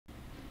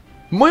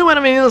Muy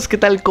buenas amigos, ¿qué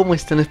tal? ¿Cómo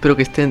están? Espero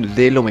que estén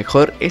de lo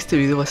mejor. Este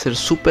video va a ser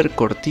súper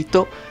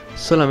cortito,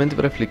 solamente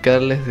para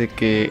explicarles de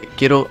que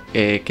quiero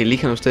que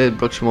elijan ustedes el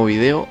próximo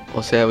video.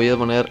 O sea, voy a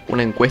poner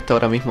una encuesta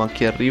ahora mismo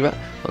aquí arriba,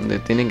 donde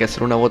tienen que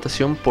hacer una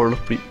votación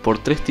por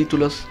tres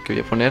títulos que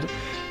voy a poner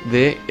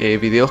de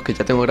videos que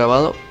ya tengo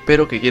grabado,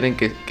 pero que quieren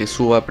que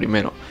suba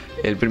primero.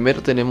 El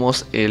primero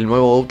tenemos el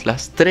nuevo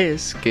Outlast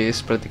 3, que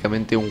es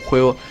prácticamente un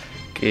juego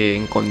que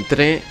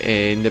encontré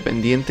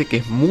independiente, que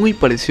es muy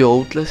parecido a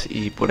Outlast,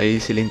 y por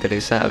ahí si les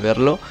interesa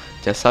verlo,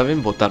 ya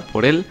saben, votar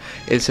por él.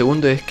 El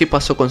segundo es ¿Qué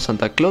pasó con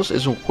Santa Claus?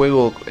 Es un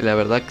juego, la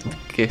verdad,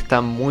 que está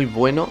muy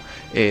bueno,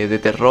 de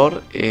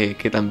terror,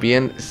 que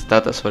también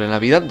trata sobre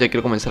Navidad. Ya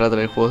quiero comenzar a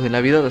traer juegos de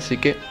Navidad, así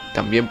que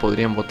también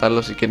podrían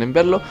votarlo si quieren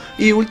verlo.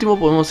 Y último,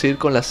 podemos seguir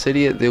con la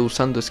serie de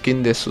usando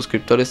skin de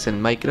suscriptores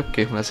en Minecraft,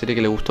 que es una serie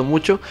que les gustó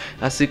mucho.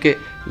 Así que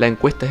la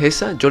encuesta es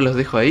esa, yo los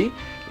dejo ahí.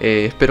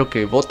 Espero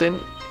que voten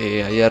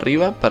ahí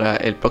arriba para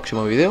el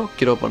próximo video.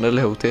 Quiero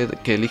ponerles a ustedes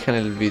que elijan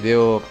el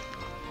video,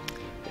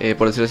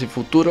 por decirlo así,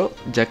 futuro,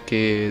 ya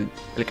que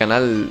el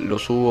canal lo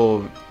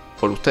subo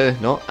por ustedes,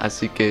 ¿no?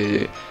 Así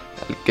que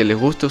al que les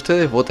guste a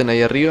ustedes, voten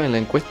ahí arriba en la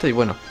encuesta. Y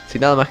bueno,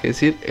 sin nada más que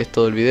decir, es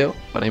todo el video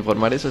para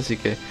informar eso. Así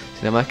que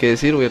sin nada más que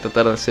decir, voy a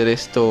tratar de hacer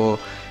esto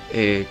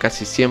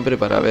casi siempre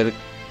para ver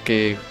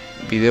qué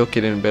video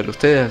quieren ver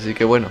ustedes. Así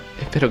que bueno,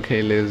 espero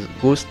que les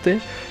guste,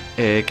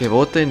 que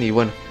voten. Y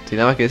bueno, sin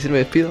nada más que decir, me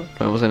despido. Nos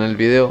vemos en el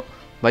video.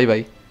 Bye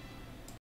bye.